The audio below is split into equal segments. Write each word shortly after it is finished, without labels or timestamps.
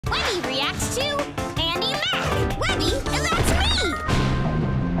Webby reacts to Andi Mack. Webby, and that's me!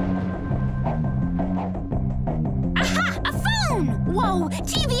 Aha! A phone! Whoa,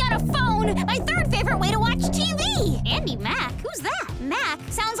 TV on a phone! My third favorite way to watch TV! Andi Mack? Who's that? Mack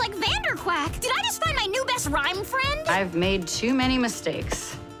sounds like Vanderquack. Did I just find my new best rhyme friend? I've made too many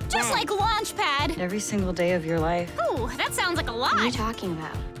mistakes. Just like Launchpad. Every single day of your life. Ooh, that sounds like a lot. What are you talking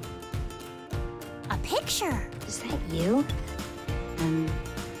about? A picture. Is that you? And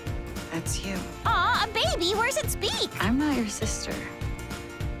that's you. Aw, a baby, where's its beak? I'm not your sister.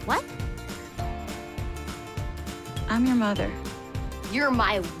 What? I'm your mother. You're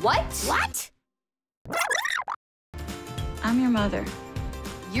my what? What? I'm your mother.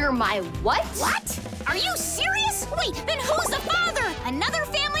 You're my what? What? Are you serious? Wait, then who's the father? Another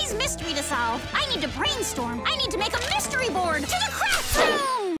family's mystery to solve. I need to brainstorm. I need to make a mystery board. To the craft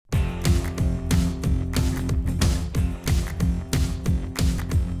room!